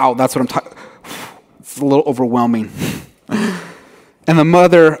presence. Wow, that's what I'm talking. It's a little overwhelming. And the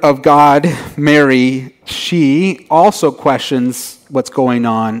mother of God, Mary, she also questions what's going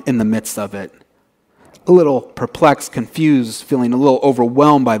on in the midst of it. A little perplexed, confused, feeling a little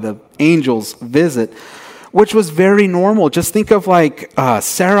overwhelmed by the angel's visit, which was very normal. Just think of like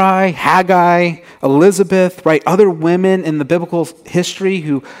Sarai, Haggai, Elizabeth, right? Other women in the biblical history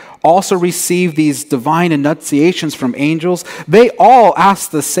who also received these divine annunciations from angels. They all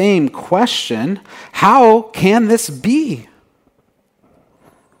asked the same question: how can this be?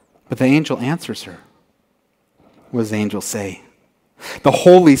 But the angel answers her. What does the angel say? The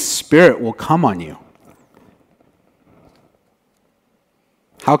Holy Spirit will come on you.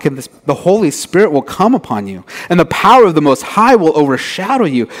 How can this? The Holy Spirit will come upon you, and the power of the Most High will overshadow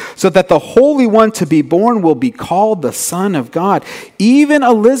you, so that the Holy One to be born will be called the Son of God. Even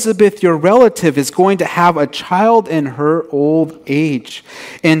Elizabeth, your relative, is going to have a child in her old age,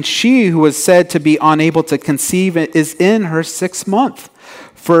 and she who was said to be unable to conceive is in her 6th month.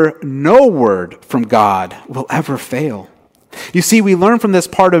 For no word from God will ever fail. You see, we learn from this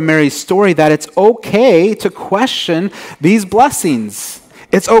part of Mary's story that it's okay to question these blessings.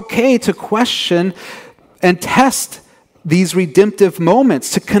 It's okay to question and test these redemptive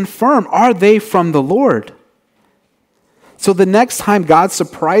moments to confirm, are they from the Lord? So the next time God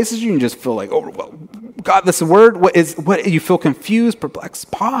surprises you and just feel like, oh, well, God, this word, what you feel confused,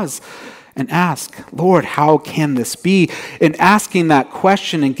 perplexed, pause and ask, Lord, how can this be? In asking that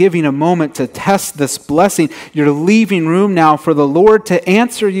question and giving a moment to test this blessing, you're leaving room now for the Lord to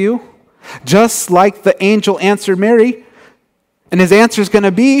answer you, just like the angel answered Mary. And his answer is going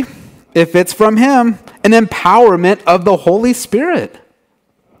to be, if it's from him, an empowerment of the Holy Spirit.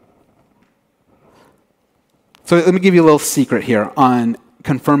 So let me give you a little secret here on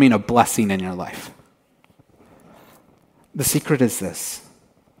confirming a blessing in your life. The secret is this.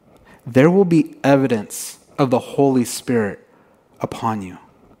 There will be evidence of the Holy Spirit upon you.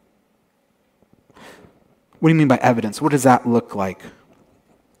 What do you mean by evidence? What does that look like?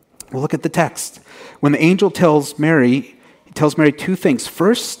 Well, look at the text. When the angel tells Mary, he tells Mary two things.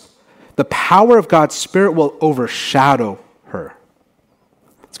 First, the power of God's Spirit will overshadow her.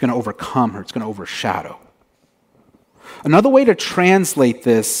 It's going to overcome her. It's going to overshadow. Another way to translate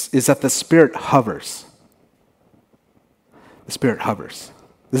this is that the Spirit hovers. The Spirit hovers.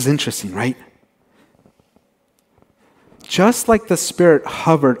 This is interesting, right? Just like the Spirit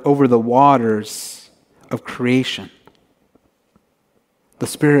hovered over the waters of creation, the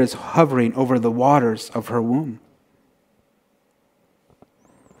Spirit is hovering over the waters of her womb.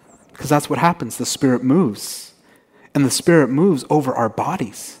 Because that's what happens. The Spirit moves. And the Spirit moves over our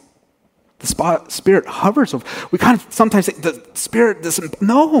bodies. The Spirit hovers over. We kind of sometimes say, the Spirit doesn't.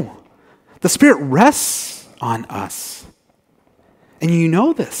 No. The Spirit rests on us. And you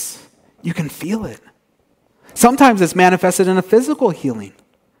know this. You can feel it. Sometimes it's manifested in a physical healing.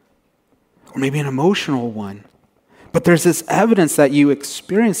 Or maybe an emotional one. But there's this evidence that you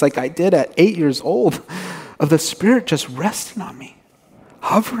experience, like I did at 8 years old, of the Spirit just resting on me.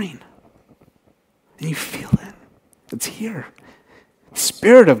 Hovering. And you feel it. It's here. The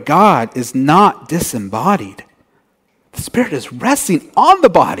Spirit of God is not disembodied. The Spirit is resting on the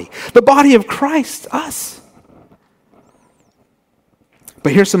body of Christ, us.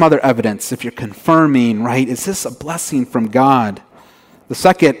 But here's some other evidence. If you're confirming, right, is this a blessing from God? The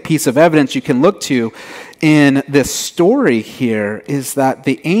second piece of evidence you can look to in this story here is that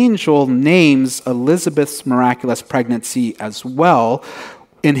the angel names Elizabeth's miraculous pregnancy as well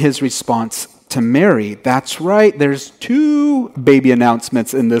in his response to Mary. That's right, there's 2 baby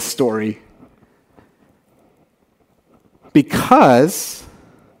announcements in this story. Because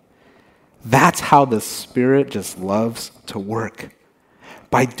that's how the Spirit just loves to work.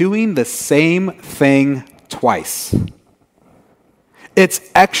 By doing the same thing twice. It's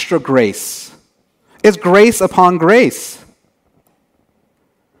extra grace. It's grace upon grace.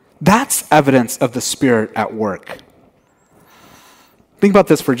 That's evidence of the Spirit at work. Think about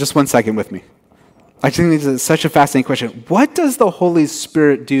this for just 1 second with me. I think this is such a fascinating question. What does the Holy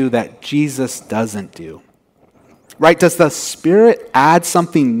Spirit do that Jesus doesn't do? Right? Does the Spirit add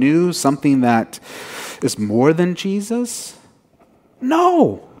something new, something that is more than Jesus?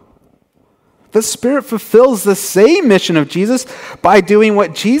 No. The Spirit fulfills the same mission of Jesus by doing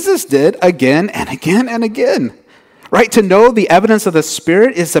what Jesus did again and again and again. Right? To know the evidence of the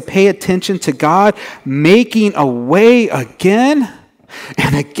Spirit is to pay attention to God making a way again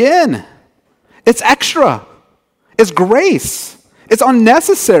and again. It's extra. It's grace. It's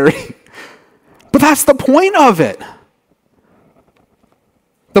unnecessary. But that's the point of it.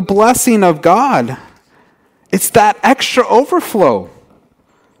 The blessing of God. It's that extra overflow.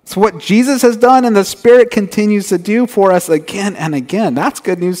 It's what Jesus has done and the Spirit continues to do for us again and again. That's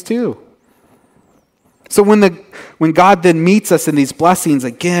good news too. So when God then meets us in these blessings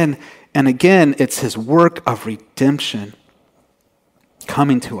again and again, it's his work of redemption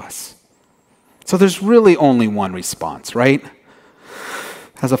coming to us. So there's really only one response, right?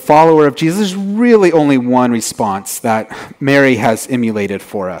 As a follower of Jesus, there's really only one response that Mary has emulated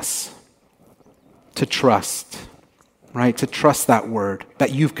for us. To trust, right? To trust that word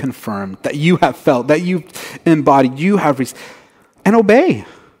that you've confirmed, that you have felt, that you've embodied, you have and obey.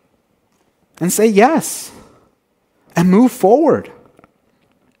 And say yes. And move forward.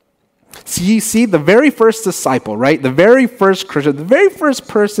 So you see, the very first disciple, right? The very first Christian, the very first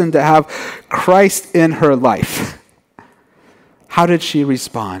person to have Christ in her life. How did she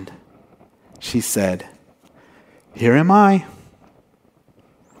respond? She said, "Here am I.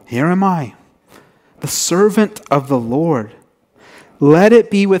 Here am I, the servant of the Lord. Let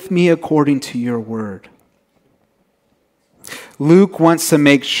it be with me according to your word." Luke wants to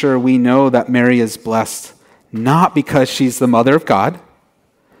make sure we know that Mary is blessed, not because she's the mother of God,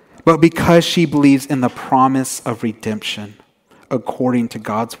 but because she believes in the promise of redemption, according to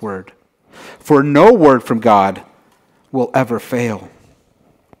God's word. For no word from God will ever fail.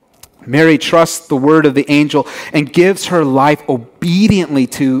 Mary trusts the word of the angel and gives her life obediently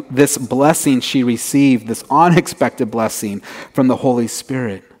to this blessing she received, this unexpected blessing from the Holy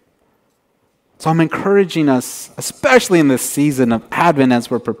Spirit. So I'm encouraging us, especially in this season of Advent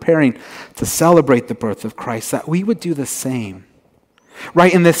as we're preparing to celebrate the birth of Christ, that we would do the same.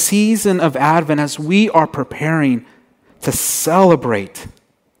 Right, in the season of Advent, as we are preparing to celebrate,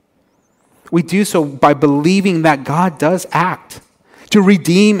 we do so by believing that God does act to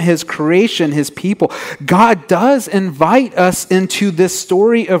redeem his creation, his people. God does invite us into this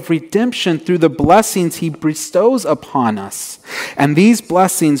story of redemption through the blessings he bestows upon us. And these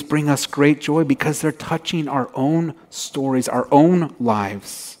blessings bring us great joy because they're touching our own stories, our own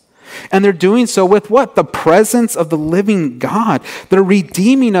lives. And they're doing so with what? The presence of the living God. They're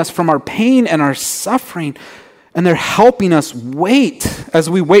redeeming us from our pain and our suffering. And they're helping us wait as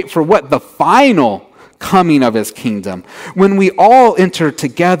we wait for what? The final coming of his kingdom, when we all enter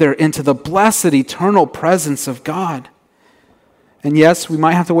together into the blessed eternal presence of God. And yes, we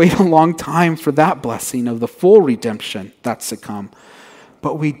might have to wait a long time for that blessing of the full redemption that's to come,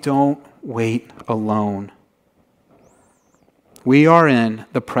 but we don't wait alone. We are in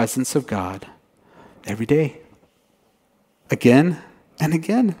the presence of God every day, again and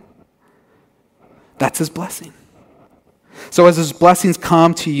again. That's his blessing. So as his blessings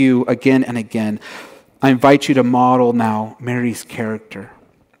come to you again and again, I invite you to model now Mary's character,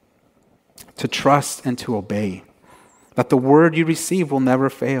 to trust and to obey, that the word you receive will never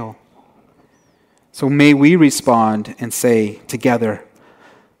fail. So may we respond and say together,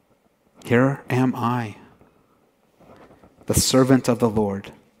 "Here am I, the servant of the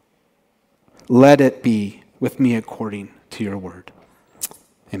Lord. Let it be with me according to your word."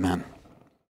 Amen.